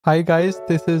Hi guys,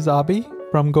 this is Abhi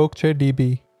from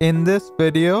Gokcedb. In this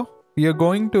video, we are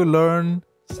going to learn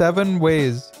 7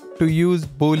 ways to use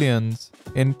Booleans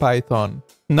in Python.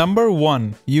 Number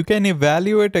 1, you can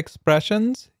evaluate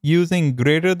expressions using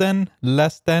greater than,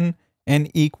 less than, and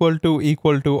equal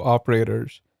to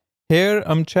operators. Here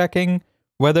I'm checking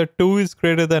whether 2 is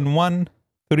greater than 1,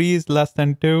 3 is less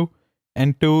than 2,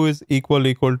 and 2 is equal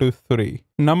to 3.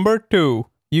 Number 2,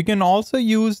 you can also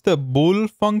use the bool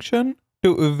function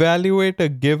to evaluate a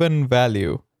given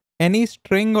value. Any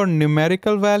string or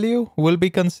numerical value will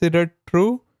be considered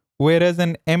true, whereas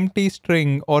an empty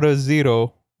string or a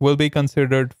 0 will be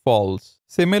considered false.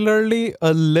 Similarly,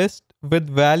 a list with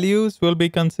values will be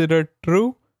considered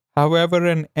true, however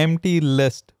an empty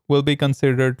list will be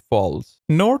considered false.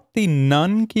 Note the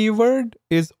none keyword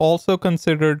is also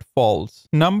considered false.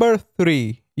 Number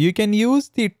 3, you can use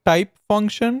the type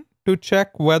function to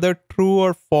check whether true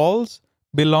or false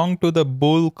belong to the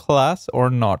bool class or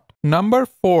not. Number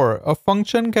 4, a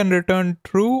function can return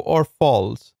true or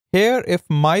false. Here, if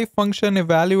my function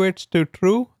evaluates to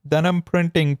true, then I'm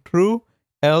printing true,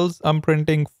 else I'm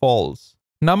printing false.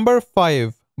 Number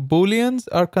 5, Booleans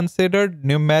are considered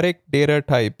numeric data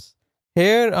types.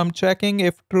 Here, I'm checking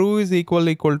if true is equal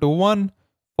to 1,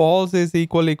 false is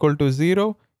equal to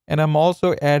 0, and I'm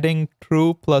also adding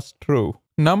true plus true.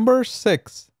 Number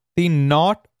 6, the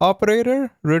not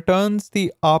operator returns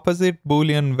the opposite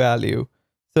Boolean value.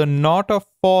 So not of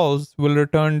false will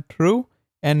return true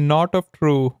and not of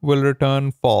true will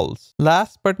return false.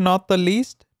 Last but not the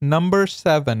least, number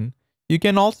 7. You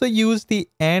can also use the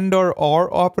AND or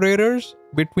OR operators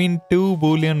between two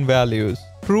Boolean values.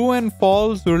 True and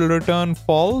false will return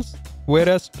false,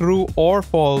 whereas true or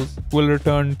false will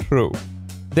return true.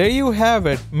 There you have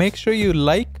it. Make sure you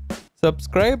like,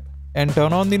 subscribe, and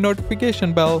turn on the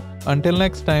notification bell. Until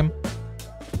next time,